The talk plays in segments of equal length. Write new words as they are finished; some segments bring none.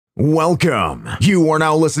Welcome. You are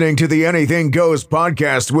now listening to the Anything Goes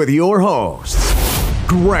podcast with your hosts,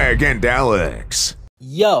 Greg and Alex.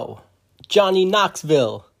 Yo, Johnny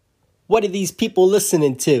Knoxville. What are these people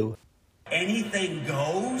listening to? Anything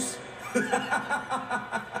goes? This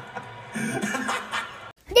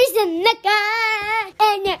is Mecca,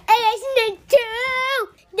 and you're listening to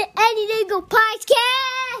the Anything Go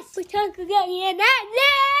podcast. We're talking about it now.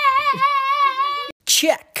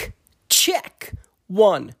 Check.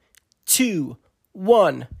 1, 2,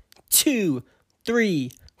 1, 2,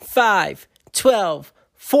 3, 5, 12,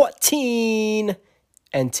 14.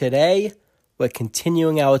 And today, we're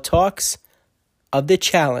continuing our talks of the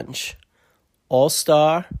challenge,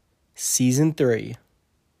 All-Star Season 3.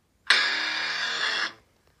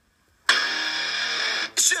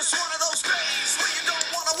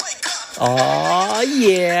 Aw,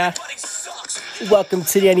 yeah. Welcome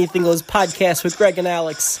to the Anything Goes podcast with Greg and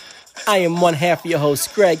Alex. I am one half of your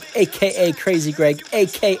host, Greg, a.k.a. Crazy Greg,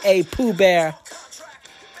 a.k.a. Pooh Bear.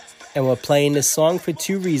 And we're playing this song for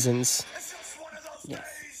two reasons.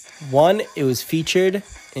 One, it was featured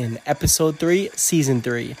in Episode 3, Season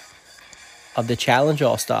 3 of the Challenge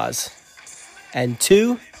All-Stars. And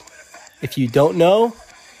two, if you don't know,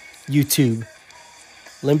 YouTube,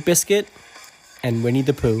 Limp Bizkit, and Winnie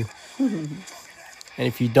the Pooh. And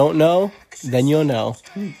if you don't know, then you'll know.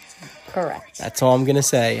 Correct. That's all I'm going to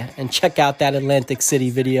say. And check out that Atlantic City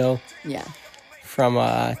video. Yeah.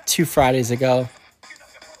 From 2 Fridays ago.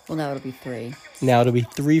 Well, now it'll be 3. Now it'll be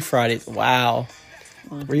 3 Fridays. Wow.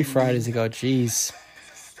 3 Fridays ago. Jeez.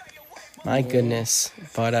 My goodness.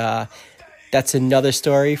 But that's another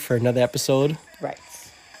story for another episode. Right.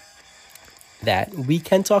 That we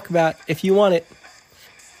can talk about if you want it.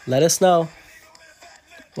 Let us know.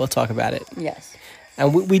 We'll talk about it. Yes.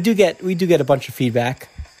 And we do get a bunch of feedback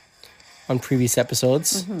on previous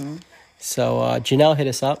episodes. Mm-hmm. So Janelle hit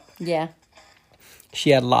us up. Yeah.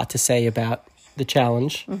 She had a lot to say about the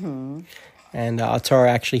challenge. Mm-hmm. And Tara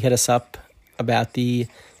actually hit us up about the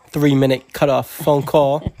 3-minute cutoff phone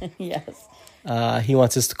call. Yes. He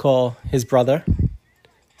wants us to call his brother.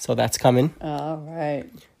 So that's coming. All right.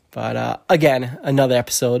 But again, another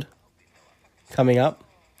episode coming up.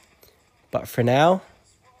 But for now,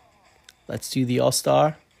 let's do the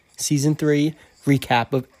All-Star Season 3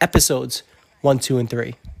 recap of episodes 1, 2, and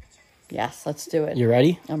 3. Yes, let's do it. You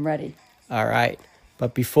ready? I'm ready. All right.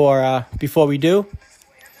 But before we do,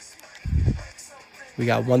 we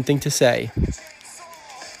got one thing to say.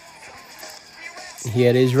 Here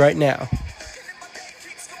it is right now.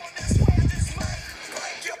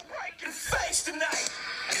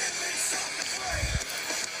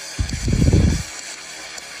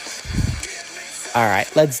 All right,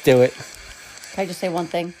 let's do it. Can I just say one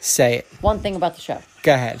thing? Say it. One thing about the show.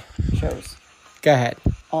 Go ahead. Shows. Go ahead.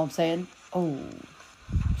 All I'm saying,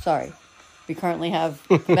 sorry. We currently have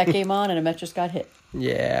the Met game on and a Met just got hit.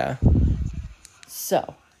 Yeah.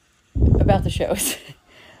 So, about the shows.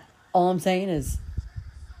 All I'm saying is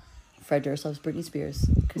Fred Durst loves Britney Spears.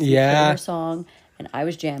 Because he played her song and I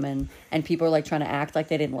was jamming. And people are like trying to act like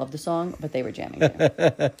they didn't love the song, but they were jamming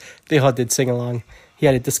too. They all did sing along. He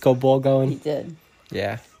had a disco ball going. He did.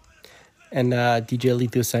 Yeah. And DJ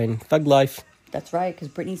Letha was saying, Thug Life. That's right, because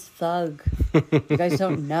Britney's thug. You guys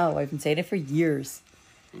don't know. I've been saying it for years.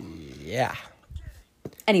 Yeah.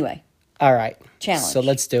 Anyway. All right. Challenge. So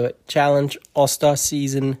let's do it. Challenge All-Star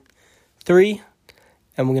Season 3.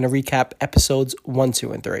 And we're going to recap episodes 1,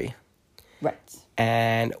 2, and 3. Right.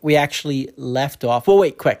 And we actually left off. Well,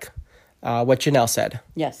 wait, quick. What Janelle said.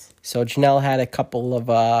 Yes. So Janelle had a couple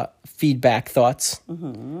of feedback thoughts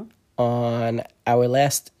on our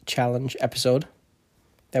last challenge episode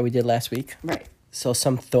that we did last week. Right. So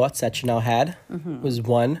some thoughts that Janelle had was,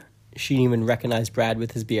 one, she didn't even recognize Brad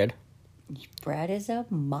with his beard. Brad is a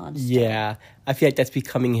monster. Yeah. I feel like that's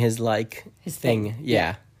becoming his thing.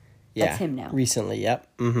 Yeah. That's him now. Recently, yep.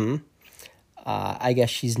 Mm-hmm. I guess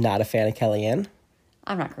she's not a fan of Kellyanne.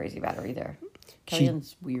 I'm not crazy about her either.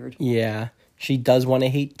 Kellyanne's weird. Yeah. She does want to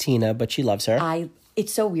hate Tina, but she loves her.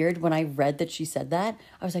 It's so weird. When I read that she said that,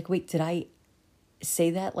 I was like, wait, did I say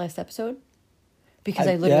that last episode? Because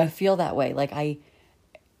I literally feel that way. Like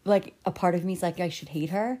a part of me is like, I should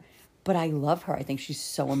hate her, but I love her. I think she's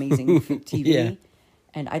so amazing for TV. Yeah.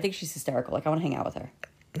 And I think she's hysterical. Like, I want to hang out with her.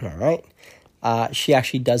 All right. She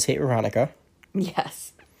actually does hate Veronica.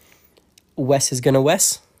 Yes. Wes is going to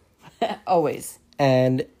Wes. Always.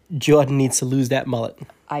 And Jordan needs to lose that mullet.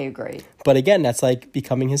 I agree. But again, that's like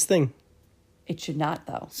becoming his thing. It should not,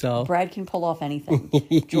 though. So Brad can pull off anything.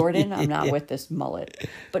 Jordan, I'm not with this mullet.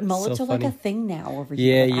 But mullets are like a thing now over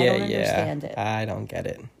here. I don't understand it. I don't get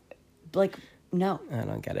it. Like, no. I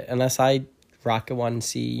don't get it. Unless I rocket one and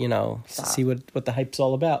see, Stop. see what the hype's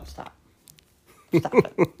all about. Stop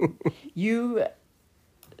it. You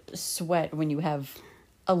sweat when you have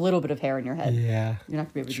a little bit of hair in your head. Yeah. You're not going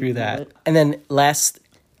to be able to True do that. it. And then last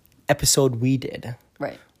episode we did,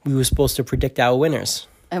 Right. we were supposed to predict our winners.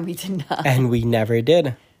 And we did not. And we never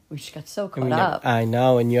did. We just got so And caught we up. I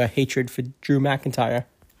know, and your hatred for Drew McIntyre.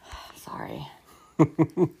 Sorry.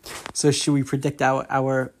 So should we predict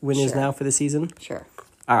our winners Sure. now for the season? Sure.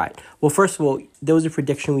 All right. Well, first of all, there was a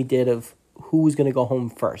prediction we did of who was going to go home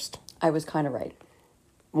first. I was kind of right.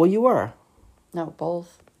 Well, you were. No,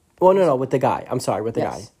 both. Well, no, with the guy. I'm sorry, with the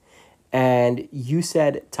Yes. guy. And you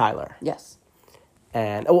said Tyler. Yes.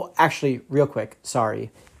 And, actually, real quick,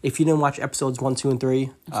 sorry. If you didn't watch episodes 1, 2, and 3,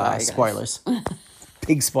 sorry, guys. spoilers.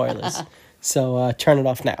 Big spoilers. So turn it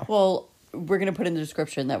off now. Well, we're going to put in the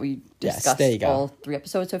description that we Yes, discussed there you go. all 3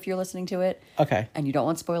 episodes. So if you're listening to it Okay. and you don't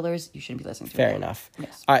want spoilers, you shouldn't be listening to it. Fair enough.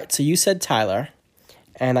 Yes. All right, so you said Tyler.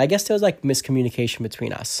 And I guess there was, miscommunication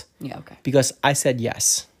between us. Yeah, okay. Because I said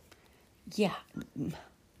yes. Yeah.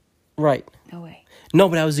 Right. No way. No,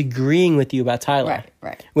 but I was agreeing with you about Tyler.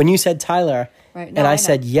 Right. When you said Tyler, Right. No, and I I know.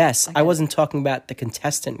 said yes, I I get wasn't talking about the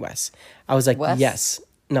contestant Wes. I was like, Wes? yes.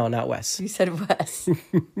 No, not Wes. You said Wes.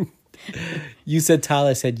 You said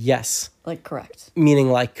Tyler, I said yes, Correct. meaning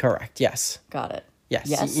correct, yes. Got it. Yes.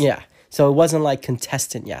 Yes. Yeah. So it wasn't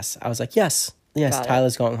contestant yes. I was like, yes, Got it.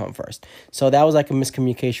 Tyler's going home first. So that was a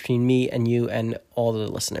miscommunication between me and you and all the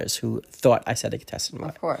listeners who thought I said a contestant.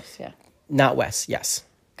 Of course, yeah. Not Wes, yes.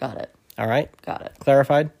 Got it. All right? Got it.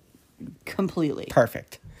 Clarified? Completely.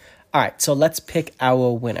 Perfect. All right, so let's pick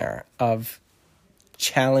our winner of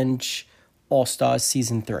Challenge All-Stars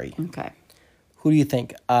Season 3. Okay. Who do you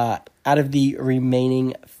think? Out of the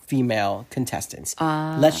remaining female contestants,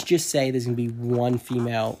 let's just say there's going to be one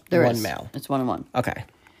female, There one is. male. It's 1-1. Okay.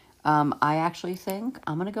 I actually think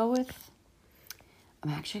I'm actually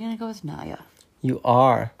going to go with Naya. You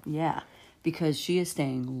are. Yeah. Because she is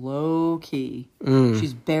staying low key.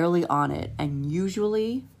 She's barely on it. And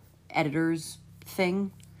usually, editors'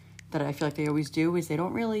 thing that I feel like they always do is they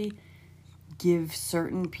don't really give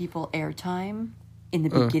certain people airtime in the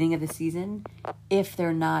beginning of the season if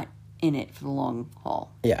they're not in it for the long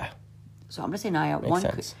haul. Yeah. So I'm going to say Naya. Makes One,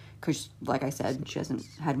 sense. because like I said, she hasn't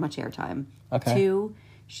had much airtime. Okay. 2,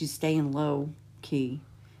 she's staying low key.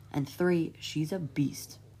 And 3, she's a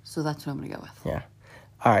beast. So that's what I'm going to go with. Yeah.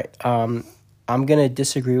 All right. I'm going to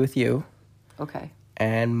disagree with you. Okay.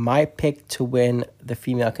 And my pick to win the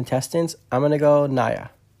female contestants, I'm going to go Naya.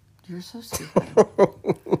 You're so stupid.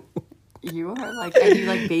 You are and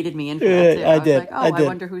you baited me in for that too. I was did. like, I I did.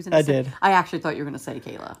 wonder who's in I the did. I actually thought you were going to say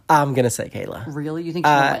Kayla. I'm going to say Kayla. Really? You think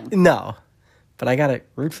she'll win? No. But I got to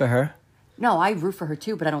root for her. No, I root for her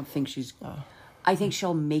too, but I don't think she's... I think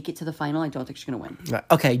she'll make it to the final. I don't think she's going to win. Right.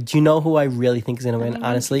 Okay, do you know who I really think is going to win,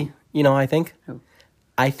 honestly? You know who I think? Who?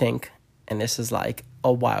 I think, and this is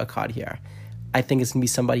a wild card here, I think it's going to be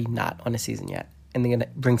somebody not on the season yet. And they're going to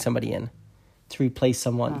bring somebody in to replace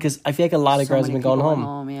someone. Because I feel like a lot of So girls have many been going people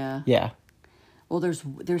home. went yeah. Yeah. Well, there's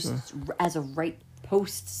as of right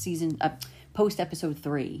post-season... post-episode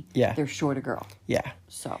 3, Yeah. they're short a girl. Yeah.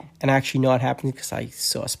 So... And I actually know what happened because I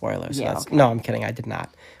saw a spoiler. So Yeah, that's, okay. No, I'm kidding. I did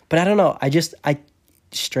not. But I don't know.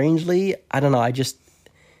 Strangely, I don't know. I just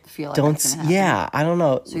feel like don't... that's gonna happen. Yeah, I don't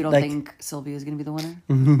know. So you don't think Sylvia's going to be the winner?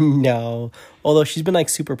 No. Although she's been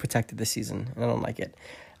super protected this season. And I don't like it.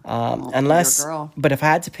 Unless... you're a girl. But if I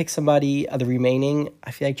had to pick somebody of the remaining,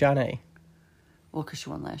 I feel like John A. Well, because she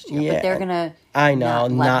won last year. Yeah. But they're going to... I know.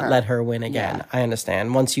 Not let her win again. Yeah. I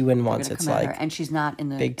understand. Once you win once, Gonna it's come at her, like... and she's not in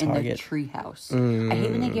the big target. tree house. I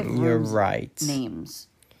hate when they give You're rooms right. names.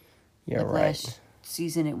 You're Like right. Last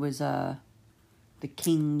season it was the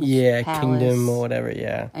King's Yeah, Palace, Kingdom or whatever,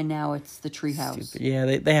 yeah. and now it's the tree house. Stupid.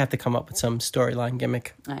 Yeah, they have to come up with some storyline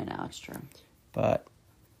gimmick. I know, it's true. But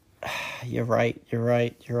you're right.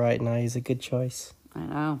 Naya's a good choice. I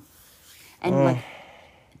know. And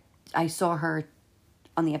I saw her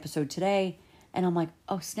on the episode today, and I'm like,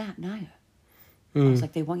 oh snap, Naya. I was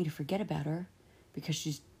like, they want you to forget about her because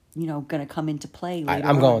she's, gonna come into play later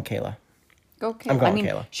I'm on. going with Kayla. Go Kayla. I'm going I mean,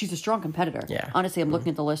 Kayla. she's a strong competitor. Yeah. Honestly, I'm looking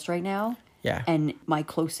at the list right now. Yeah. And my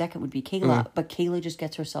close second would be Kayla, but Kayla just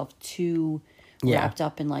gets herself too wrapped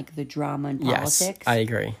up in the drama and politics. Yes, I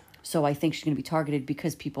agree. So I think she's going to be targeted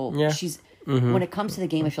because people. Yeah. She's when it comes to the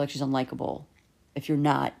game, I feel like she's unlikable if you're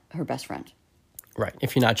not her best friend, Right,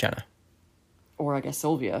 if you're not Jenna. or I guess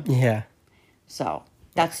Sylvia. Yeah. So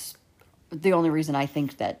that's the only reason I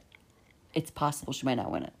think that it's possible she might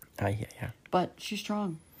not win it. Yeah. But she's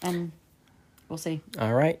strong, and we'll see.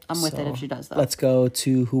 All right. I'm with it if she does, though. Let's go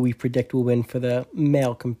to who we predict will win for the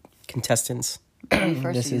male contestants. Me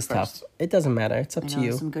first This or you is first? tough. It doesn't matter. It's up I to know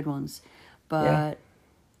you. some good ones, but Yeah.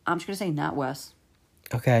 I'm just gonna say not Wes.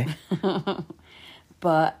 Okay.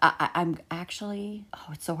 But I'm actually. Oh,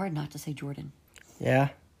 it's so hard not to say Jordan. Yeah.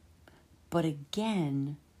 But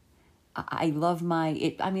again, I love my.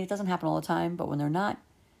 It doesn't happen all the time, but when they're not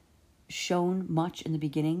shown much in the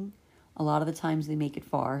beginning, a lot of the times they make it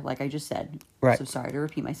far. Like I just said. Right. So sorry to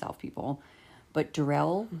repeat myself, people. But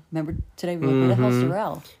Darrell, remember today we were like, where the hell's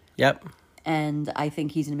Darrell? Yep. And I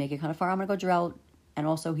think he's going to make it kind of far. I'm going to go Darrell, and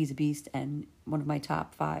also he's a beast and one of my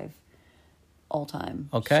top 5 all time.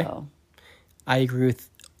 Okay. So, I agree with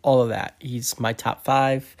all of that. He's my top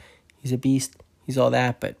 5. He's a beast. He's all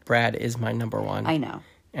that. But Brad is my number 1. I know.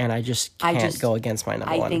 And I just can't go against my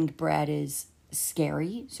number 1. I think Brad is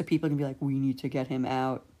scary, so people can be like, we need to get him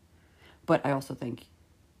out. But I also think,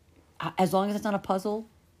 as long as it's not a puzzle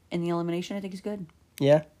in the elimination, I think he's good.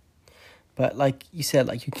 Yeah. But like you said,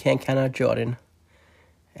 like you can't count out Jordan.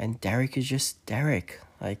 And Derek is just Derek.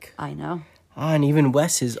 Like, I know. and even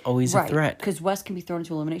Wes is always a threat. Because Wes can be thrown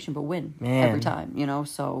into elimination but win Man. every time,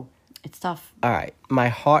 so it's tough. All right. My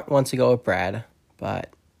heart wants to go with Brad,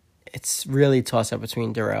 but it's really a toss-up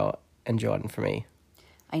between Darrell and Jordan for me.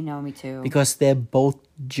 I know, me too. Because they're both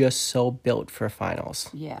just so built for finals.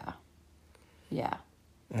 Yeah.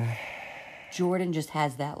 Jordan just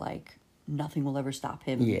has that, like, nothing will ever stop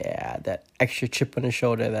him. Yeah, that extra chip on his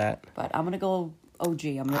shoulder that... But I'm going to go OG.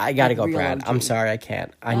 I got to go real Brad. OG. I'm sorry, I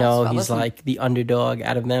can't. I No, know it's fine. he's Listen. like the underdog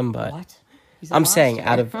out of them, but... What? He's a I'm saying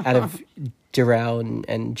monster. out of Darrell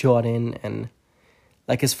and Jordan and,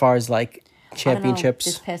 like, as far as, like, I don't know. championships...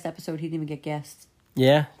 This past episode, he didn't even get guests.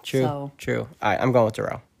 Yeah, true, So- true. All right, I'm going with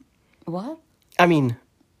Darrell. What? I mean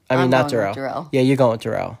I'm not going Darrell. with Darrell. Yeah, you're going with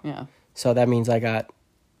Darrell. Yeah. So that means I got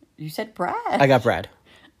Brad.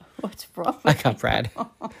 What's wrong? I got Brad.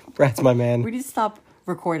 Brad's my man. We need to stop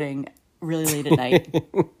recording really late at night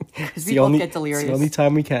because we the only, both get it's delirious. the only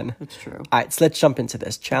time we can. It's true. All right, so let's jump into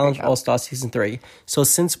this. Challenge Okay, go. All-Star Season 3. So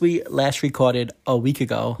since we last recorded a week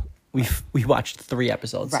ago, we watched 3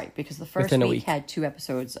 episodes. Right, because the first Within a week week. had 2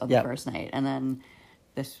 episodes of Yep. the first night, and then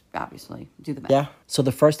this, obviously, do the math. Yeah. So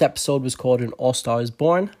the first episode was called An All-Star is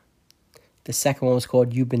Born. The second one was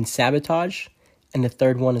called You've Been Sabotaged. And the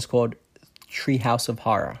third one is called Treehouse of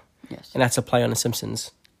Horror. Yes. And that's a play on The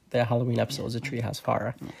Simpsons. Their Halloween episode is a Treehouse of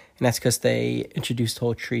Horror. Yeah. And that's because they introduced the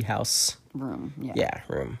whole treehouse Room. Yeah. Yeah,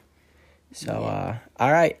 room. So,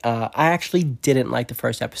 all right. I actually didn't like the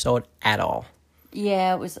first episode at all.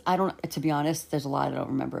 Yeah, it was, to be honest, there's a lot I don't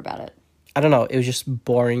remember about it. I don't know. It was just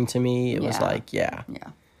boring to me. It was Yeah. like, Yeah.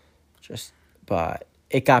 but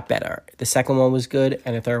it got better. The second one was good,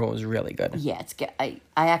 and the third one was really good. Yeah, I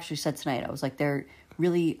actually said tonight, I was like, they're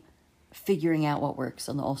really figuring out what works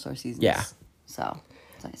on the All-Star seasons. Yeah. So,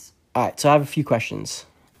 it's nice. All right. So I have a few questions.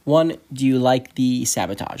 One, do you like the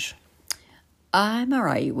sabotage? I'm all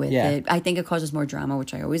right with Yeah. it. I think it causes more drama,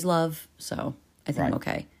 which I always love. So, I think I'm Right.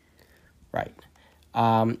 okay.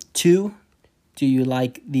 Right. 2, do you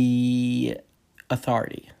like the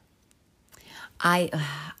authority? I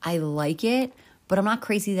like it, but I'm not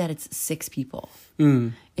crazy that it's 6 people.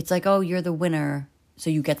 Mm. It's like, oh, you're the winner, so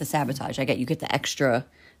you get the sabotage. You get the extra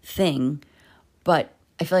thing, but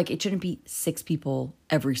I feel like it shouldn't be 6 people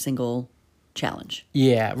every single challenge.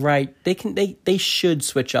 Yeah, right. They should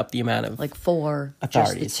switch up the amount of Like 4,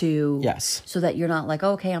 authorities. just the 2. Yes. So that you're not like,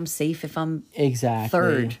 oh, okay, I'm safe if I'm Exactly.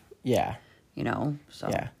 third. Yeah. So.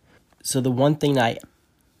 Yeah. So the one thing I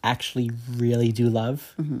actually really do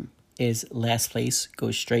love is last place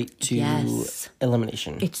goes straight to Yes.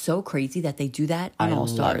 elimination. It's so crazy that they do that on I All love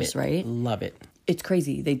Stars, it. right? Love it. It's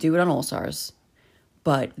crazy. They do it on All Stars,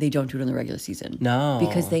 but they don't do it in the regular season. No.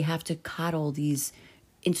 Because they have to coddle these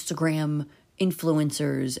Instagram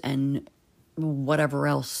influencers and whatever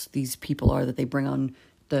else these people are that they bring on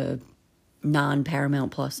the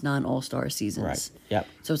non-Paramount Plus, non-All-Star seasons. Right. Yep.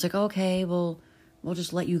 So it's like, okay, well, we'll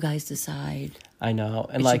just let you guys decide. I know.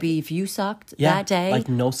 And It like should be if you sucked yeah, that day. like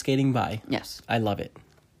no skating by. Yes. I love it.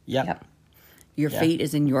 Yep. Yep. Your Yeah. fate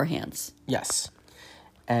is in your hands. Yes.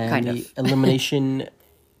 And Kind the of. elimination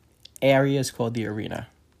area is called the arena.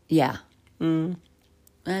 Yeah.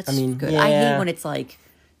 That's I mean, good. I yeah. hate when it's like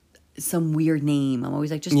some weird name. I'm always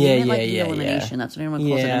like, just Yeah, name it like yeah, the yeah, elimination. yeah. That's what anyone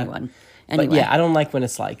calls it Yeah. anyone. Anyway. But yeah, I don't like when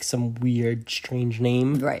it's like some weird, strange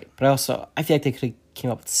name. Right. But also, I feel like they could have came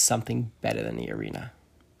up with something better than the arena.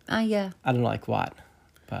 Yeah. I don't know like what,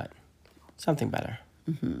 but something better.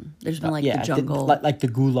 There's been like yeah, the jungle. like the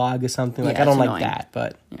gulag or something. Like Yeah, I don't it's like annoying. that,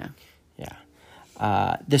 but Yeah.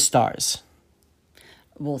 yeah. The stars.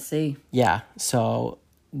 We'll see. Yeah. So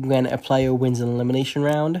when a player wins an elimination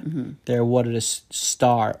round, they're awarded a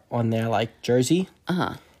star on their like jersey.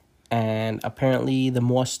 And apparently, the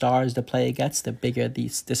more stars the player gets, the bigger the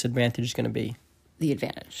disadvantage is going to be. The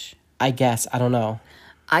advantage. I guess. I don't know.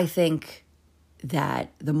 I think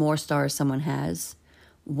that the more stars someone has,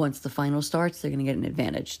 once the final starts, they're going to get an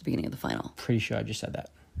advantage at the beginning of the final. Pretty sure I just said that.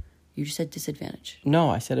 You just said disadvantage. No,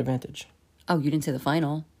 I said advantage. Oh, you didn't say the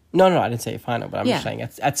final. No, I didn't say final, but I'm just saying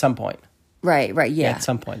at some point. Right, yeah. At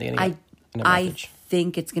some point, they're going to get an advantage. I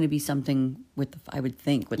think it's going to be something with the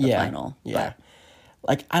final. Yeah.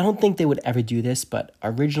 Like, I don't think they would ever do this, but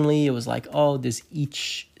originally it was like, oh, does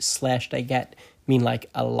each slash they get mean like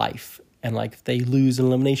a life? And like, if they lose an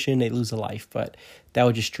elimination, they lose a life. But that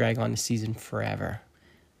would just drag on the season forever.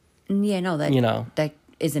 Yeah, no, that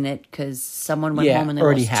isn't it, because someone went home and they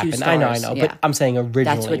already lost happened. 2 stars. I know. But I'm saying originally.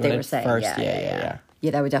 That's what they were saying. First, Yeah,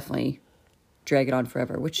 that would definitely drag it on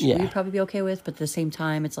forever, which we'd probably be okay with. But at the same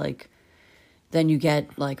time, it's like, then you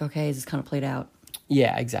get like, okay, is this kind of played out?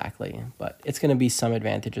 Yeah, exactly. But it's going to be some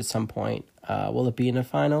advantage at some point. Will it be in the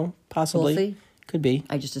final? Possibly. We'll see. Could be.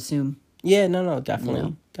 I just assume. Yeah, no, definitely.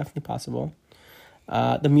 No. Definitely possible.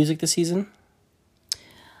 The music this season?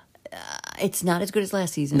 It's not as good as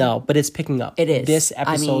last season. No, but it's picking up. It is. This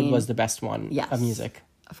episode was the best one of music.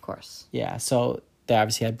 Of course. Yeah, so they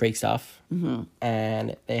obviously had Break Stuff. Mm-hmm.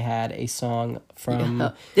 And they had a song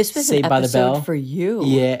from This was Saved an by the Bell. episode for you.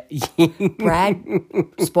 Yeah. Brad,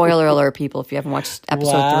 spoiler alert, people, if you haven't watched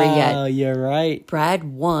episode 3 yet. Oh, you're right. Brad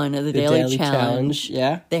won the Daily Challenge.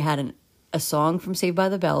 Yeah. They had a song from Saved by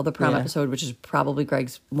the Bell, the prom episode, which is probably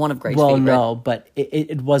one of Greg's well, favorite. no, but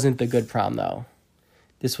it wasn't the good prom, though.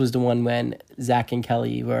 This was the one when Zach and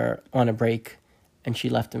Kelly were on a break, and she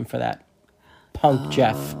left him for that punk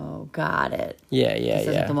Jeff. Oh, got it. Yeah. This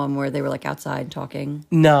isn't the one where they were like outside talking.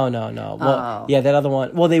 No. Well, yeah, that other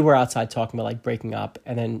one. Well, they were outside talking about like breaking up,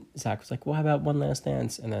 and then Zach was like, "Well, how about one last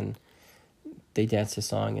dance?" And then they danced a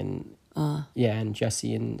song, and and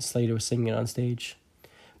Jesse and Slater were singing it on stage.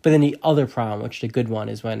 But then the other prom, which the good one,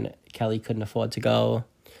 is when Kelly couldn't afford to go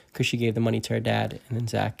because she gave the money to her dad, and then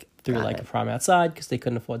Zach threw a prom outside because they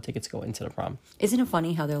couldn't afford tickets to go into the prom. Isn't it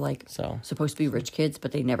funny how they're like supposed to be rich kids,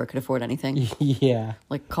 but they never could afford anything? Yeah.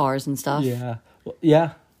 Like cars and stuff? Yeah. Well,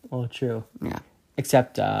 yeah. Well, true. Yeah.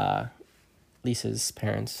 Except Lisa's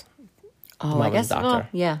parents. Oh, I guess, well,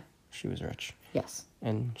 yeah. She was rich. Yes.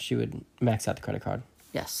 And she would max out the credit card.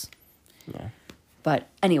 Yes. Yeah. But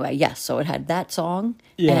anyway, yes, so it had that song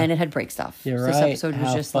and it had Break Stuff. You're so right. This episode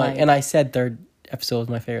was just fun. like... And I said third episode was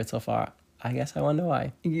my favorite so far. I guess I wonder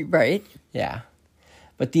why. Right? Yeah.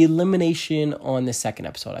 But the elimination on the second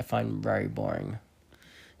episode I find very boring.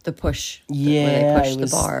 The push. Yeah. Where they pushed the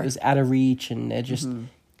bar. It was out of reach, and they're just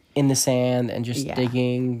in the sand and just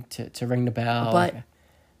digging to ring the bell. But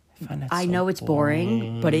I find that I so know it's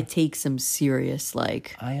boring, but it takes some serious,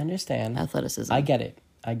 like... I understand. Athleticism. I get it.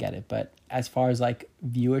 But as far as, like,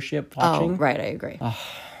 viewership watching... Oh, right, I agree.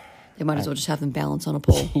 They might as well just have them balance on a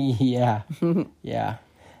pole. Yeah. Yeah.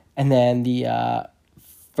 And then the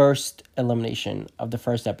first elimination of the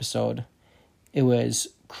first episode, it was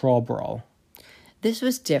Crawl Brawl. This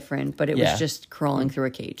was different, but it was just crawling through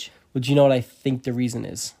a cage. Well, do you know what I think the reason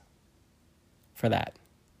is for that?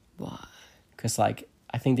 Why? Because, like,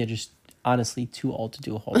 I think they're just honestly too old to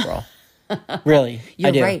do a whole brawl. Really.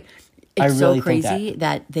 You're right. It's really so crazy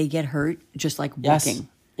that they get hurt just like walking.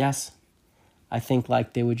 Yes. I think,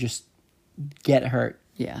 like, they would just get hurt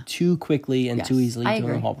too quickly and too easily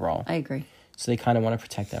doing a whole brawl. I agree. So they kind of want to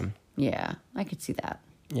protect them. Yeah, I could see that.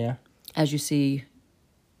 Yeah. As you see,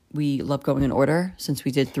 we love going in order since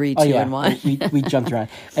we did 3, 2, and 1. we jumped around.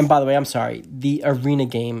 And by the way, I'm sorry. The arena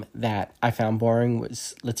game that I found boring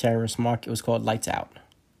was Letarius Mark. It was called Lights Out.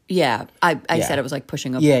 Yeah, I said it was like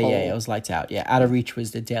pushing up. Yeah, it was Lights Out. Yeah, Out of Reach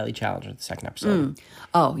was the Daily Challenge of the second episode.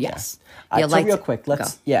 Oh yes. Yeah, so real quick,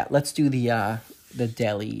 let's do the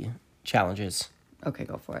daily challenges. Okay,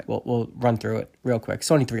 go for it. We'll run through it real quick.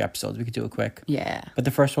 It's only 3 episodes. We could do it quick. Yeah. But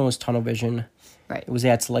the first one was tunnel vision. Right. It was they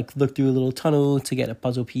had to like look through a little tunnel to get a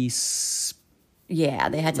puzzle piece. Yeah,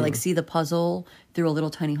 they had to like see the puzzle through a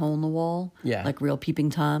little tiny hole in the wall. Yeah. Like real peeping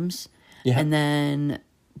Toms. Yeah. And then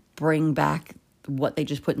bring back what they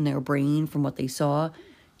just put in their brain from what they saw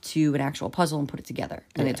to an actual puzzle and put it together.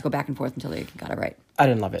 And they had to go back and forth until they got it right. I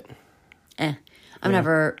didn't love it. I'm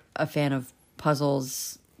never a fan of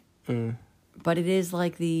puzzles. But it is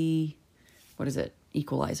like what is it?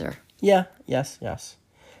 Equalizer. Yeah, yes.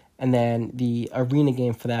 And then the arena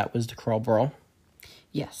game for that was the Crawl Brawl.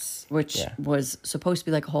 Yes, which was supposed to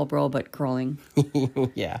be like a whole brawl, but crawling.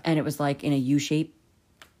 Yeah. And it was like in a U shape.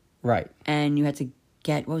 Right. And you had to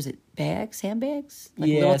get, what was it, handbags? Like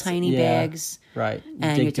little tiny bags. Right.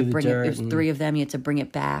 And you had to bring it, there's 3 of them, you had to bring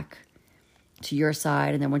it back to your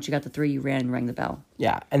side, and then once you got the 3, you ran and rang the bell.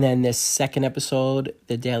 Yeah, and then this second episode,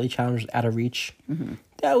 the daily challenge was Out of Reach.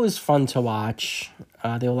 That was fun to watch.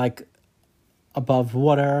 They were like above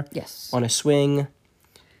water. Yes. On a swing.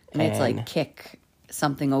 And it's like kick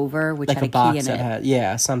something over, which like had a a box key in that it.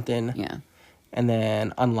 had, something. Yeah. And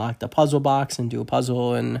then unlock the puzzle box and do a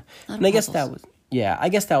puzzle. And Lot of I guess puzzles. I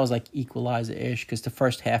guess that was like Equalizer-ish, because the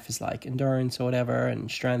first half is like endurance or whatever and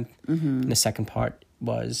strength. And the second part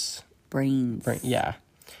was... Brains. Yeah.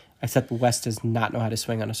 Except Wes does not know how to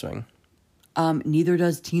swing on a swing. Neither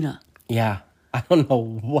does Tina. Yeah. I don't know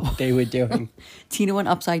what they were doing. Tina went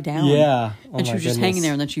upside down. Yeah. Oh And she my was just goodness. hanging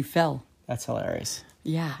there, and then she fell. That's hilarious.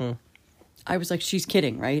 Yeah. I was like, she's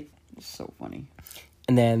kidding, right? So funny.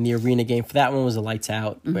 And then the arena game for that one was a lights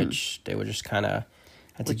out, which they were just kind of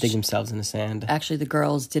had to dig themselves in the sand. Actually, the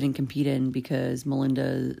girls didn't compete in because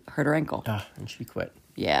Melinda hurt her ankle. And she quit.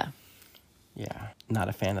 Yeah. Yeah. Not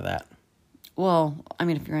a fan of that. Well, I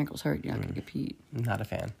mean, if your ankle's hurt, you're not going to compete. Not a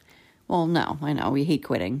fan. Well, no, I know. We hate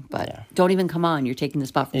quitting, but Yeah. don't even come on. You're taking the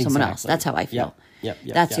spot from someone else. Exactly. That's how I feel. Yep.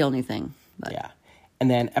 That's the only thing. But Yeah. And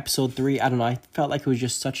then episode 3, I don't know, I felt like it was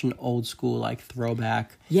just such an old school, like,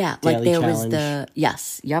 throwback. Yeah, like daily there was challenge. the...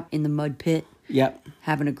 Yes, yep, in the mud pit. Yep.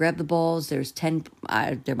 Having to grab the balls. There's 10...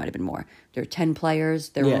 there might have been more. There were 10 players.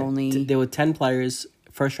 There were only... There were 10 players.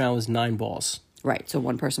 First round was 9 balls. Right, so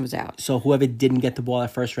one person was out. So whoever didn't get the ball that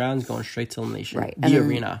first round is going straight to elimination. Right. The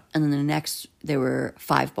arena. And then the next, there were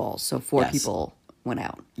 5 balls. So 4 Yes. people went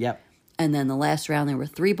out. Yep. And then the last round, there were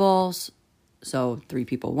 3 balls. So 3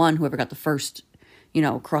 people won. Whoever got the first,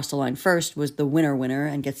 cross the line first was the winner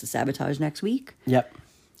and gets the sabotage next week. Yep.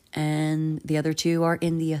 And the other 2 are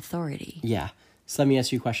in the authority. Yeah. So let me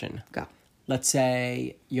ask you a question. Go. Let's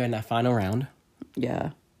say you're in that final round,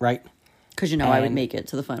 Yeah. right? Because I would And- make it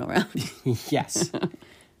to the final round. Yes.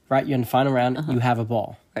 Right? You're in the final round. You have a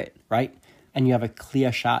ball. Right. Right? And you have a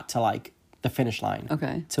clear shot to, like, the finish line.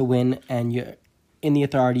 Okay. To win, and you're in the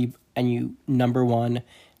authority, and you number 1,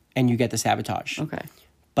 and you get the sabotage. Okay.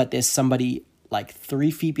 But there's somebody, like, 3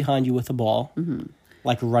 feet behind you with a ball,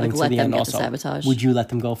 like, running Like, to let the them end get also. the sabotage? Would you let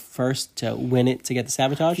them go first to win it to get the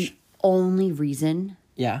sabotage? Only reason,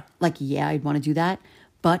 Yeah. I'd want to do that.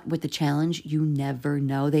 But with the challenge, you never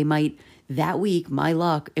know. They might, that week, my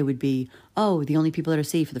luck, it would be, the only people that are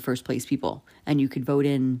safe are the first place people. And you could vote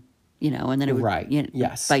in, and then it would Right.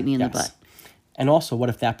 Yes. bite me in the Yes. butt. And also, what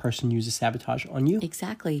if that person uses sabotage on you?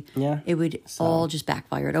 Exactly. Yeah. It would all just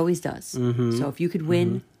backfire. It always does. So if you could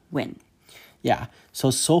win, win. Yeah.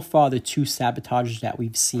 So far, the 2 sabotages that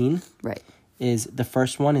we've seen Right. is the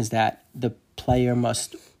first one is that the player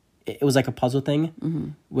must... It was like a puzzle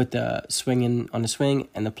thing with the swinging on the swing,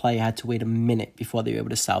 and the player had to wait a minute before they were able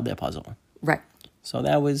to solve their puzzle. Right. So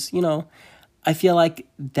that was, I feel like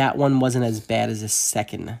that one wasn't as bad as the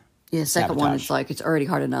second. Yeah, second one, sabotage. it's like, it's already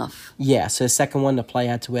hard enough. Yeah, so the second one, the player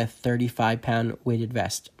had to wear 35-pound weighted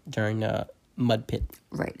vest during the mud pit.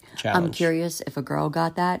 Right. I'm Challenge. curious if a girl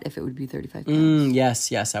got that, if it would be 35 pounds.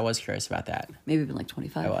 Yes, I was curious about that. Maybe even like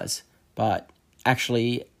 25. I was. But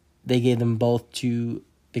actually, they gave them both to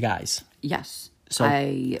the guys. Yes. So,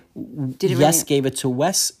 I didn't Yes really... gave it to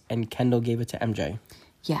Wes, and Kendall gave it to MJ.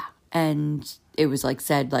 Yeah. And it was like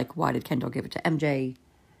said, like, why did Kendall give it to MJ?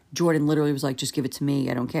 Jordan literally was like, just give it to me.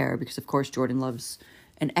 I don't care. Because, of course, Jordan loves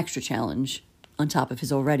an extra challenge on top of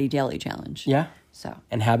his already daily challenge. Yeah. So.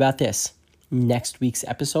 And how about this? Next week's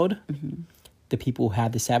episode, the people who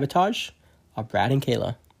had the sabotage are Brad and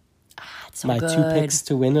Kayla. That's so My good. 2 picks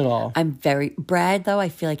to win it all. Brad, though, I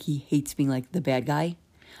feel like he hates being like the bad guy.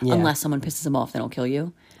 Yeah. Unless someone pisses him off, then he'll kill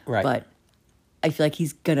you. Right. But I feel like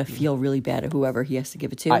he's going to feel really bad at whoever he has to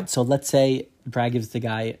give it to. All right, so let's say Brad gives the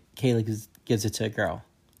guy, Kayla gives it to a girl.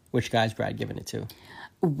 Which guy's Brad giving it to?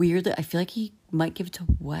 Weirdly, I feel like he might give it to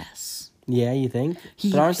Wes. Yeah, you think? He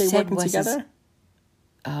But aren't they said working Wes is- together?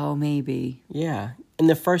 Oh, maybe. Yeah. In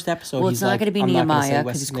the first episode, Well, he's it's not like, going to be I'm not gonna say Nehemiah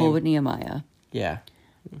Wes's because he's cool name. with Nehemiah. Yeah.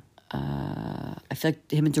 I feel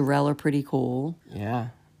like him and Darrell are pretty cool. Yeah.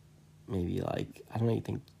 Maybe like, I don't know, you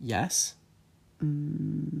think yes?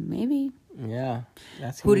 Maybe. Yeah.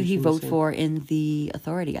 That's Who did he interesting to vote see. for in the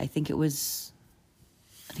authority? I think it was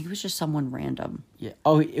just someone random. Yeah.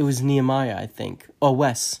 Oh, it was Nehemiah, I think. Oh,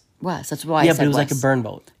 Wes. Wes. That's why I Yeah, said but it was like Wes. a burn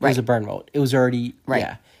vote. It was Right. a burn vote. It was already, Right.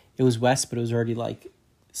 yeah. It was Wes, but it was already like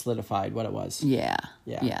solidified what it was. Yeah.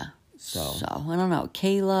 Yeah. Yeah. So- I don't know.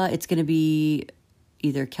 Kayla, it's going to be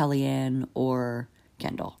either Kellyanne or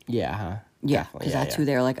Kendall. Yeah, huh? Yeah, Definitely, because that's who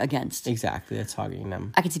they're like against. Exactly, that's targeting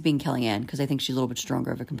them. I could see it being Kellyanne because I think she's a little bit stronger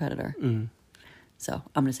of a competitor. So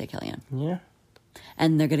I'm going to say Kellyanne. Yeah.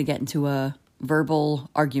 And they're going to get into a verbal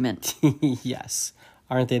argument. Yes.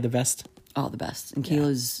 Aren't they the best? Oh, the best. And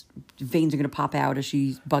Kayla's veins are going to pop out as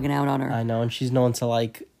she's bugging out on her. I know, and she's known to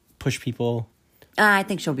like push people. I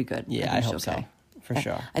think she'll be good. Yeah, I hope so. For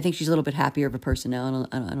sure. I think she's a little bit happier of a person now.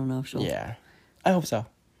 I don't know if she'll. Yeah, I hope so.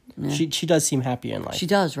 Yeah. She does seem happier in life. She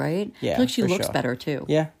does, right? Yeah, I feel like she for looks sure. better too.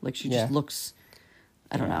 Yeah. Like she just looks.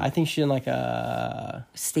 I don't know. I think she's in like a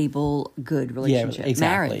Stable, good relationship.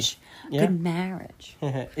 exactly. Marriage. Yeah. Good marriage.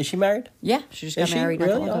 Is she married? Yeah, she just Is got she? married.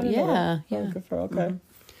 Really? Not that long I ago. didn't know Yeah, that. yeah. Oh, good for her.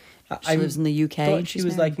 Okay. She lives in the UK. Thought And she she's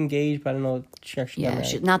was married. like engaged, but I don't know. She actually got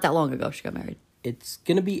married. not that long ago she got married. It's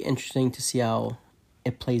gonna be interesting to see how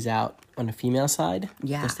it plays out on the female side.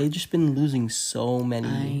 Yeah. Because they've just been losing so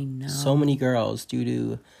I know. many girls due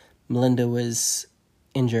to Melinda was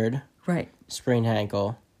injured, Right. sprained her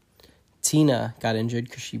ankle. Tina got injured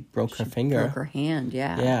because she broke her finger. Broke her hand,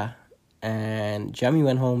 yeah. Yeah. And Jemmy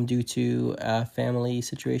went home due to a family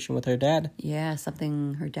situation with her dad. Yeah,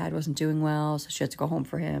 something her dad wasn't doing well, so she had to go home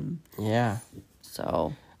for him. Yeah.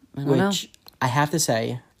 So, I don't know. Which I have to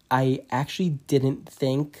say, I actually didn't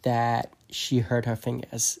think that she hurt her finger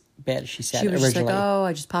as bad as she said She was originally. just like, oh,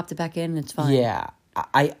 I just popped it back in and it's fine. Yeah.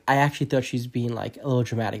 I actually thought she was being like a little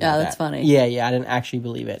dramatic. Yeah, about that's that. funny. Yeah, I didn't actually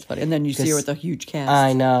believe it. But, and then you see her with a huge cast.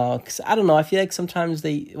 I know. Because I don't know. I feel like sometimes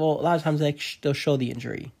a lot of times they'll show the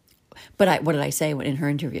injury. But what did I say in her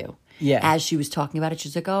interview? Yeah. As she was talking about it,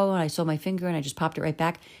 she's like, oh, I saw my finger and I just popped it right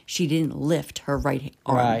back. She didn't lift her right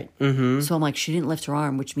arm. Right. Mm-hmm. So I'm like, she didn't lift her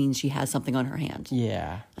arm, which means she has something on her hand.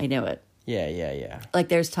 Yeah. I knew it. Yeah. Like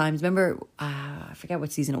there's times, remember, I forget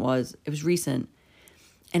what season it was. It was recent.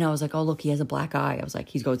 And I was like, oh, look, he has a black eye. I was like,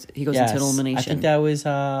 he goes Yes. into elimination. I think that was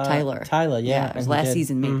Tyler. Tyler, yeah. It was and he last did.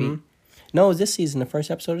 season, maybe. Mhm. No, it was this season, the first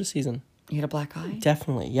episode of the season. He had a black eye?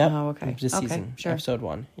 Definitely, yep. Oh, okay. It was this Okay, season, sure. episode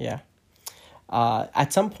 1, yeah.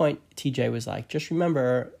 At some point, TJ was like, just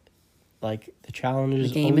remember, like, the challenge is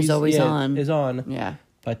The game is always on. Is on. Yeah.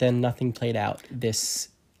 But then nothing played out this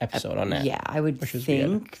episode on that. Yeah, I would which was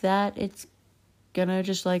think that it's gonna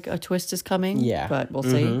just like a twist is coming. Yeah. But we'll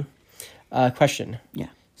see. Question. Yeah.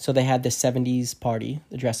 So they had the 70s party,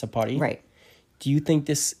 the dress-up party. Right. Do you think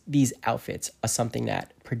these outfits are something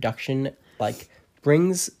that production, like,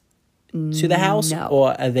 brings to the house? No.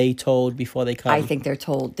 Or are they told before they come? I think they're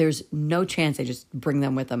told. There's no chance they just bring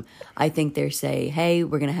them with them. I think they say, hey,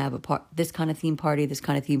 we're going to have this kind of theme party, this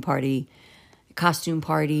kind of theme party, costume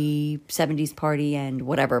party, 70s party, and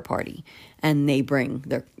whatever party. And they bring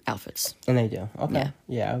their outfits. And they do. Okay. Yeah.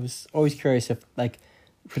 Yeah, I was always curious if, like,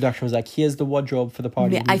 production was like, here's the wardrobe for the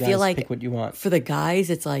party. Yeah, You I feel guys like pick what you want. for the guys,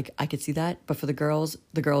 it's like, I could see that. But for the girls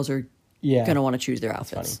are Yeah. going to want to choose their Funny.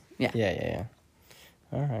 outfits. Yeah. Yeah.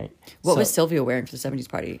 All right. What So- was Sylvia wearing for the 70s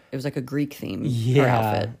party? It was like a Greek theme. Yeah. Her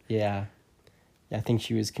outfit. Yeah. I think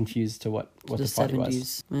she was confused to what the The party 70s.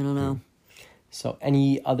 was. I don't know. So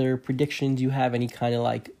any other predictions you have? Any kind of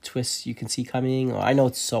like twists you can see coming? Or I know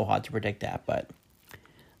it's so hard to predict that, but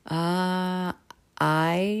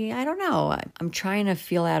I don't know. I'm trying to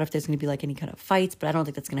feel out if there's going to be like any kind of fights, but I don't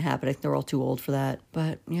think that's going to happen. I think they're all too old for that.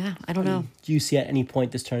 But yeah, I don't know. do you see at any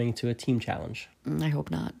point this turning into a team challenge? I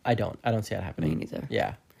hope not. I don't see that happening. Me neither.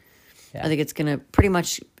 Yeah. I think it's going to pretty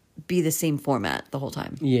much be the same format the whole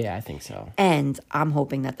time. Yeah, I think so. And I'm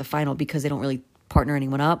hoping that the final, because they don't really partner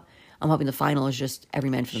anyone up, I'm hoping the final is just every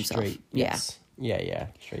man for themselves. Straight. Yeah. Yes. Yeah.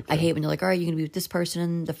 Straight. I through. hate when they're like, all right, you're going to be with this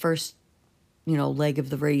person the first, leg of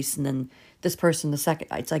the race, and then this person the second.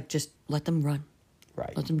 It's like, just let them run.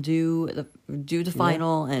 Right. Let them do the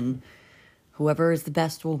final, and whoever is the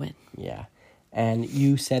best will win. Yeah. And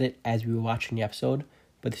you said it as we were watching the episode,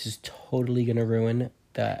 but this is totally going to ruin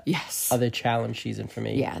the Yes. other challenge season for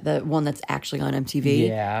me. Yeah, the one that's actually on MTV.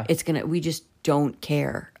 Yeah. We just don't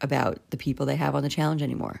care about the people they have on the challenge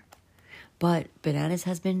anymore. But Bananas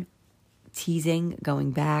has been teasing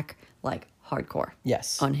going back like hardcore.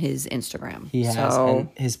 Yes. On his Instagram. He has, So, and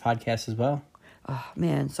his podcast as well.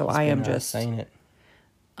 man, so He's I am been, just saying it.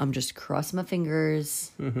 I'm just crossing my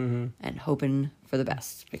fingers Mm-hmm. and hoping for the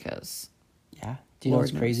best, because Yeah. Do you know Lord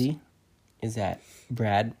what's knows. crazy? Is that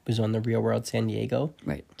Brad was on the Real World San Diego.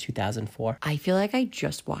 Right. 2004. I feel like I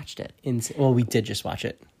just watched it. Well, we did just watch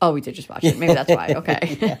it. Oh, we did just watch it. Maybe that's why.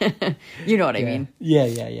 Okay. You know what I mean.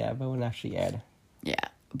 Yeah. But when actually aired. Yeah.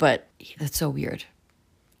 But that's so weird.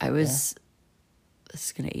 This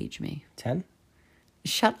is going to age me. 10?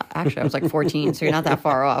 Shut up. Actually, I was like 14, so you're not that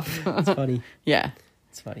far off. It's funny. Yeah.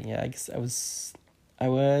 It's funny. Yeah, I guess I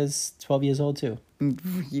was 12 years old too.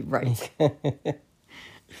 Right.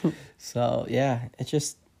 So, yeah,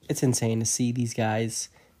 it's insane to see these guys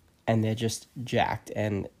and they're just jacked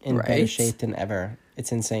and in better Right. shape than ever.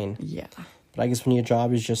 It's insane. Yeah. But I guess when your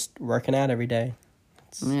job is just working out every day,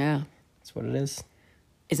 Yeah. that's what it is.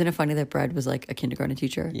 Isn't it funny that Brad was like a kindergarten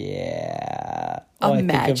teacher? Yeah. Oh, I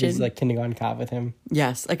think of his Imagine. like kindergarten cop with him.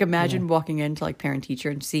 Yes. Like imagine walking into like parent teacher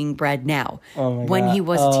and seeing Brad now. Oh my When God. he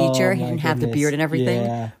was a teacher, Oh he my didn't have the goodness. beard and everything.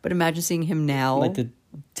 Yeah. But imagine seeing him now. Like the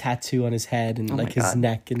tattoo on his head and my like his God.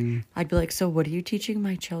 neck and I'd be like, so what are you teaching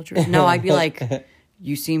my children? No, I'd be like,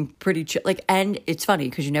 you seem pretty chill. Like, and it's funny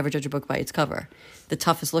because you never judge a book by its cover. The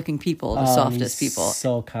toughest looking people, the softest he's people.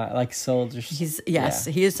 So like so just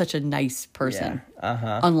He is such a nice person.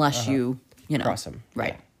 Yeah. Unless you know. Cross him.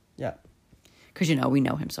 Right. Yeah. Because, we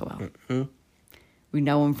know him so well. We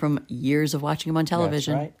know him from years of watching him on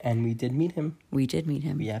television. That's right. And we did meet him. We did meet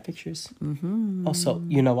him. We have pictures. Mm-hmm. Also,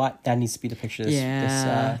 you know what? That needs to be the picture.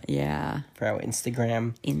 Yeah. For our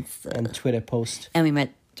Instagram Insta. and Twitter post. And we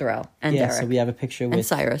met Darrell and Yeah, Derek. so we have a picture with and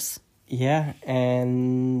Cyrus. Yeah,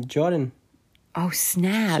 and Jordan. Oh,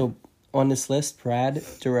 snap. So on this list, Brad,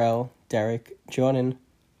 Darrell, Derek, Jordan,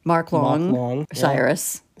 Mark Long. yeah.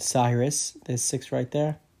 Cyrus. Cyrus. There's 6 right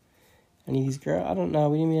there. Any of these girls? I don't know.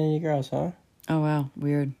 We didn't meet any girls, huh? Oh, wow.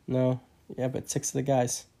 Weird. No. Yeah, but 6 of the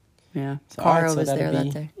guys. Yeah. So, Cara alright, so was that'd there be-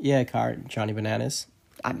 that day. Yeah, Johnny Bananas.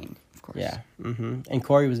 I mean, of course. Yeah. And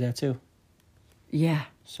Corey was there too. Yeah.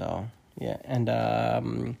 So, yeah.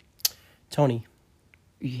 And Tony.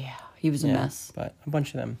 Yeah. He was a Yeah, mess. but a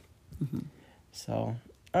bunch of them. So,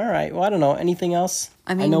 all right. Well, I don't know. Anything else?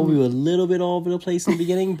 I I know mean- we were a little bit all over the place in the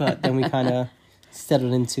beginning, but then we kind of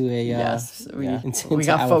settled into a Yes, we into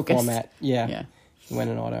got our focused. format. Yeah, Yeah. we went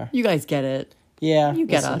in order. You guys get it. Yeah, You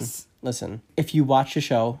get listen, us. Listen, if you watch the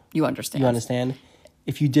show, You understand. you understand.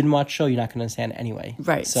 If you didn't watch the show, you're not going to understand anyway.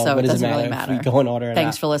 Right. So, So what it does doesn't matter really matter. if we go in order or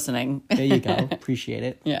Thanks not? for listening. There you go. Appreciate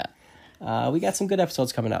it. Yeah. We got some good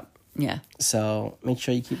episodes coming up. Yeah. So make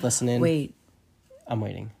sure you keep listening. Wait, I'm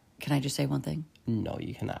waiting. can I just say one thing? No,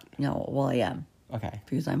 you cannot. No, well, I am. Okay.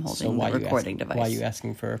 Because I'm holding So why the you recording asking, device. Why are you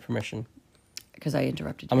asking for permission? Because I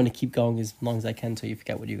interrupted you. I'm going to keep going as long as I can until you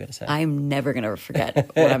forget what you got to say. I'm never going to forget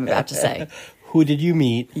what I'm about to say. Who did you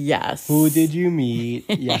meet? Yes. Who did you meet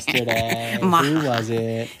yesterday? Who was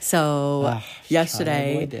it? So, Trying to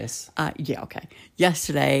yesterday. avoid this. Yeah, okay.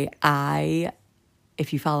 Yesterday,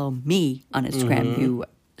 if you follow me on Instagram, you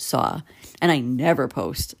saw, and I never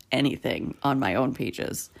post anything on my own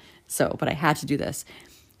pages. So, but I had to do this.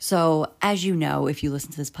 So, as you know, if you listen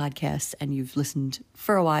to this podcast and you've listened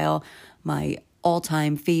for a while, my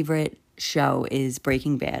all-time favorite show is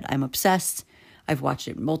Breaking Bad. I'm obsessed. I've watched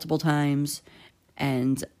it multiple times,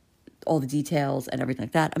 and all the details and everything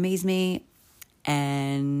like that amaze me.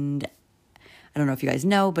 And I don't know if you guys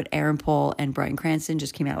know, but Aaron Paul and Bryan Cranston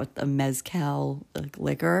just came out with a mezcal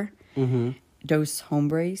liquor, Dos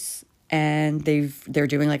Hombres, and they're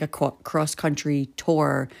doing like a cross country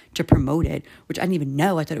tour to promote it, which I didn't even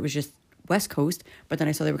know. I thought it was just West Coast, but then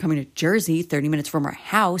I saw they were coming to Jersey, 30 minutes from our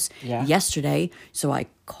house yesterday. So I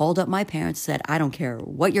called up my parents, said, I don't care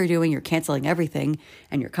what you're doing, you're canceling everything,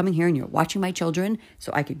 and you're coming here and you're watching my children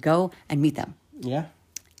so I could go and meet them. Yeah.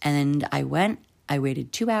 And I went, I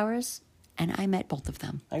waited 2 hours, and I met both of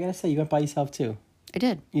them. I got to say, you went by yourself too. I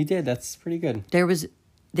did. You did. That's pretty good.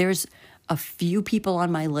 There's a few people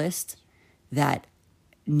on my list that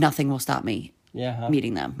nothing will stop me Yeah. Huh?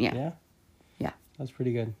 meeting them. Yeah. Yeah. Yeah. That's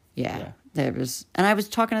pretty good. Yeah. There was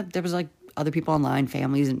like other people online,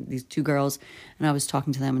 families, and these 2 girls, and I was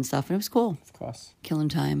talking to them and stuff, and it was cool. Of course. Killing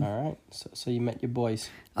time. All right. So you met your boys.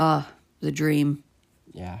 The dream.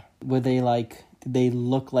 Yeah. Were they like, did they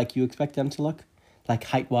look like you expect them to look? Like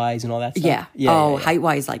height-wise and all that stuff? Yeah.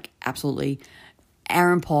 Height-wise, like, absolutely.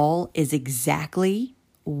 Aaron Paul is exactly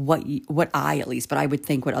what I, at least, but I would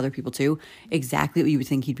think what other people too, exactly what you would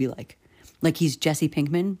think he'd be like. Like, he's Jesse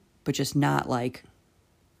Pinkman, but just not, like,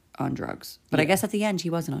 on drugs. But I guess at the end, he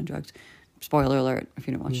wasn't on drugs. Spoiler alert, if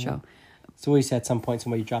you didn't watch the show. So what you said at some point,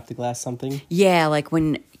 somebody dropped the glass, something? Yeah, like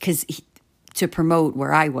because to promote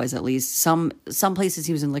where I was, at least, some places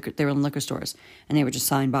he was in they were in liquor stores, and they would just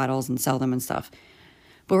sign bottles and sell them and stuff.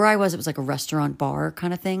 But where I was, it was like a restaurant bar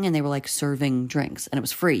kind of thing, and they were like serving drinks, and it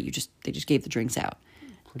was free. They just gave the drinks out.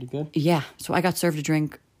 Pretty good. Yeah, so I got served a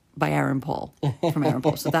drink by Aaron Paul, from Aaron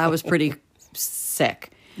Paul. So that was pretty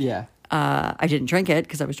sick. Yeah. I didn't drink it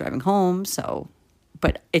because I was driving home,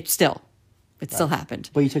 but it still happened.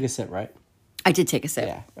 But you took a sip, right? I did take a sip.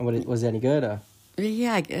 Yeah. And was it any good? Or?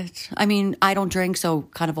 Yeah, I mean, I don't drink, so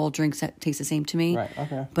kind of all drinks taste the same to me. Right,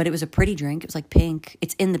 okay. But it was a pretty drink. It was like pink.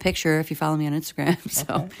 It's in the picture if you follow me on Instagram. So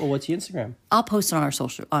Okay. Well, what's your Instagram? I'll post it on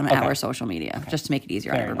our social media just to make it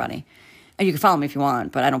easier on Fair everybody. enough. And you can follow me if you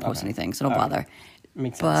want, but I don't post anything, so don't bother.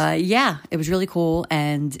 Makes sense. But yeah, it was really cool,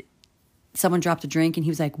 and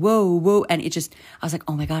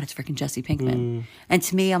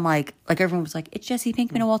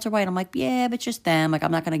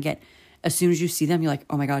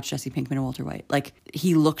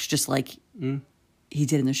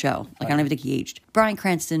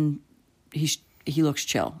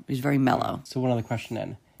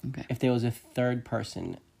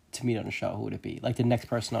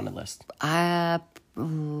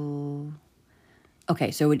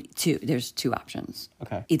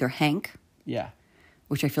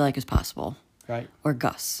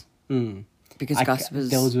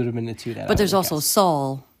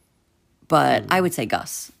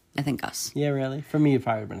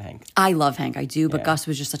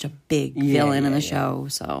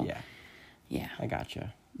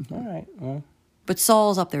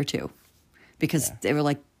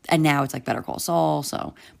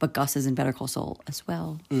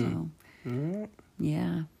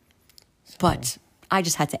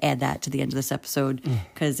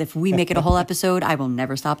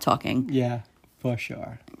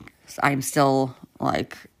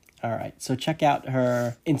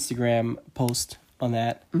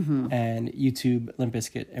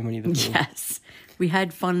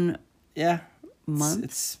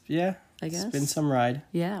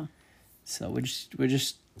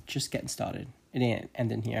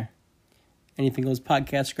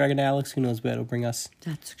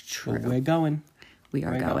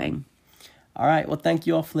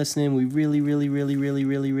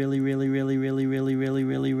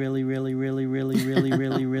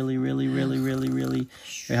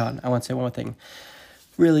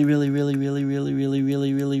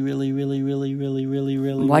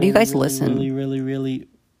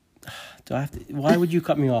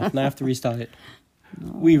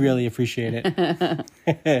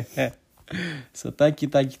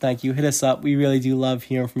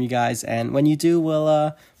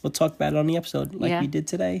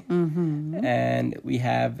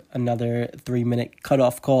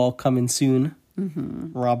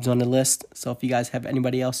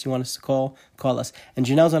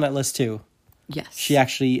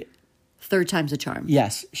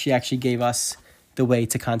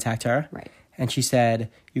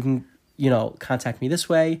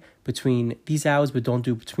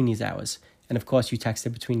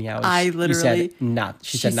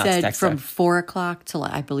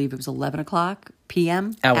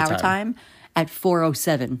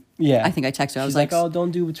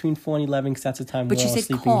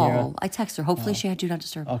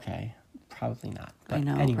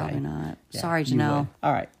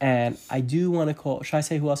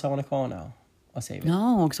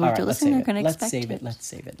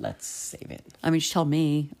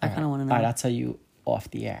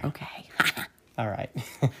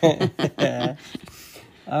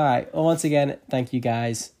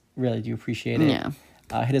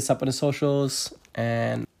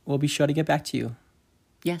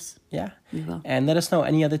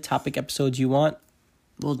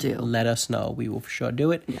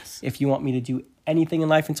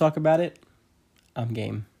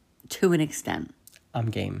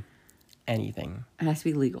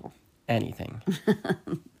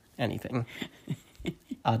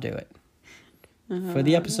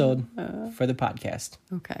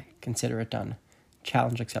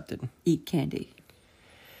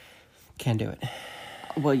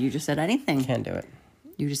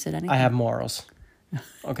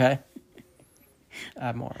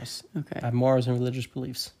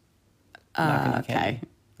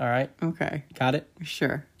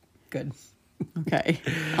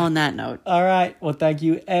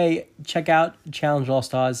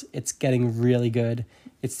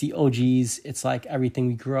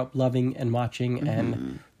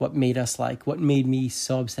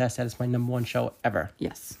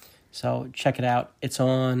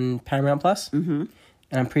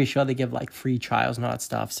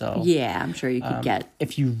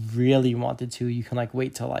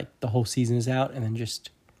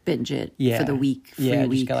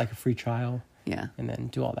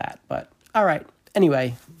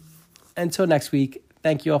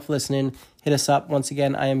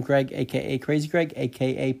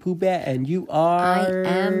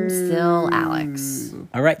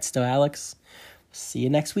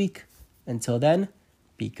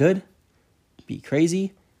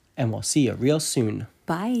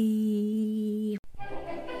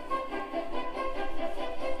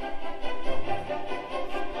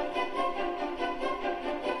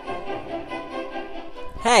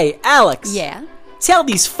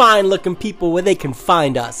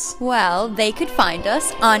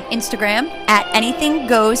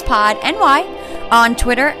on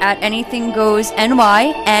Twitter at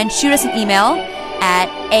anythinggoesny, and shoot us an email at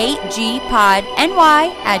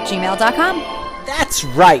agpodny@gmail.com. That's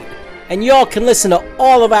right. And y'all can listen to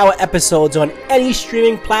all of our episodes on any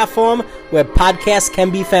streaming platform where podcasts can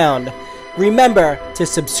be found. Remember to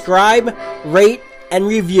subscribe, rate, and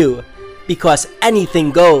review, because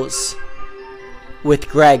anything goes with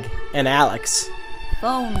Greg and Alex.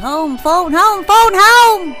 Phone home, phone home, phone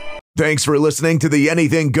home! Thanks for listening to the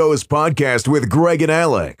Anything Goes podcast with Greg and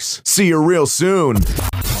Alex. See you real soon,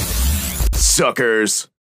 suckers.